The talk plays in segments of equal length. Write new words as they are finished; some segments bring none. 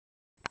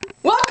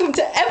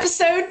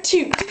Episode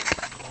 2.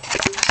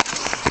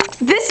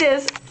 This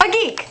is a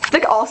geek,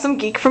 the awesome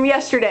geek from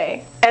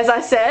yesterday. As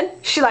I said,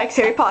 she likes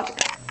Harry Potter.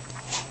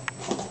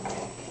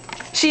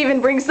 She even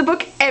brings the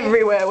book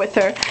everywhere with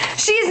her.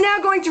 She is now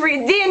going to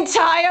read the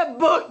entire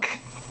book.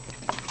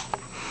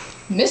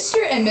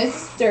 Mr. and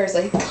Miss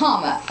Dursley,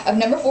 comma, of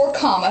number 4,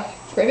 comma,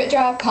 Privet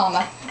Drive,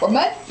 comma,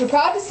 were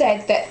proud to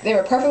say that they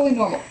were perfectly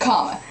normal,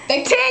 comma. 10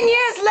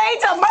 years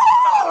later, bam!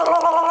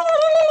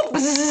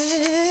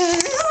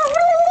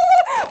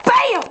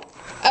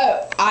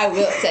 Oh, I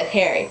will, said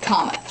Harry,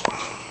 comma.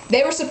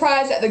 They were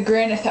surprised at the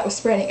grin that was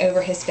spreading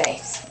over his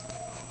face.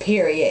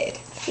 Period.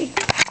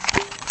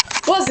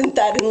 Wasn't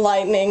that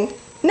enlightening?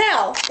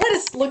 Now, let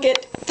us look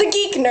at the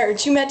geek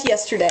nerds you met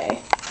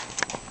yesterday.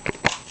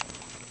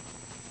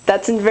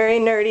 That's some very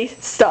nerdy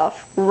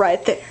stuff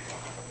right there.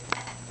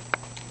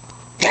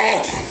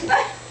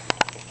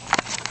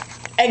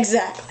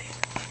 Exactly.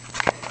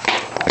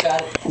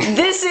 Got it.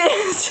 This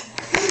is...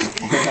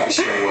 I'm not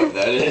sure what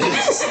that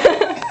is.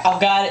 I've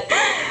got it.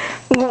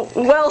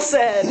 Well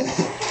said.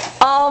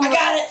 I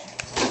got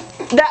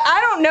it.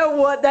 I don't know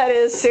what that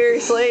is,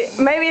 seriously.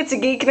 Maybe it's a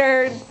geek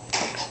nerd.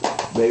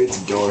 Maybe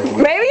it's a dork.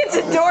 Maybe it's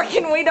a dork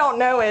and we don't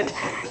know it.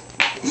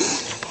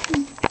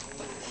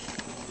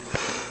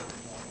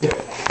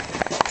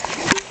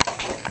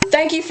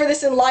 Thank you for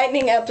this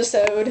enlightening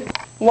episode.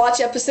 Watch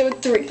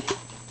episode 3.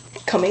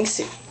 Coming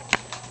soon.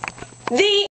 The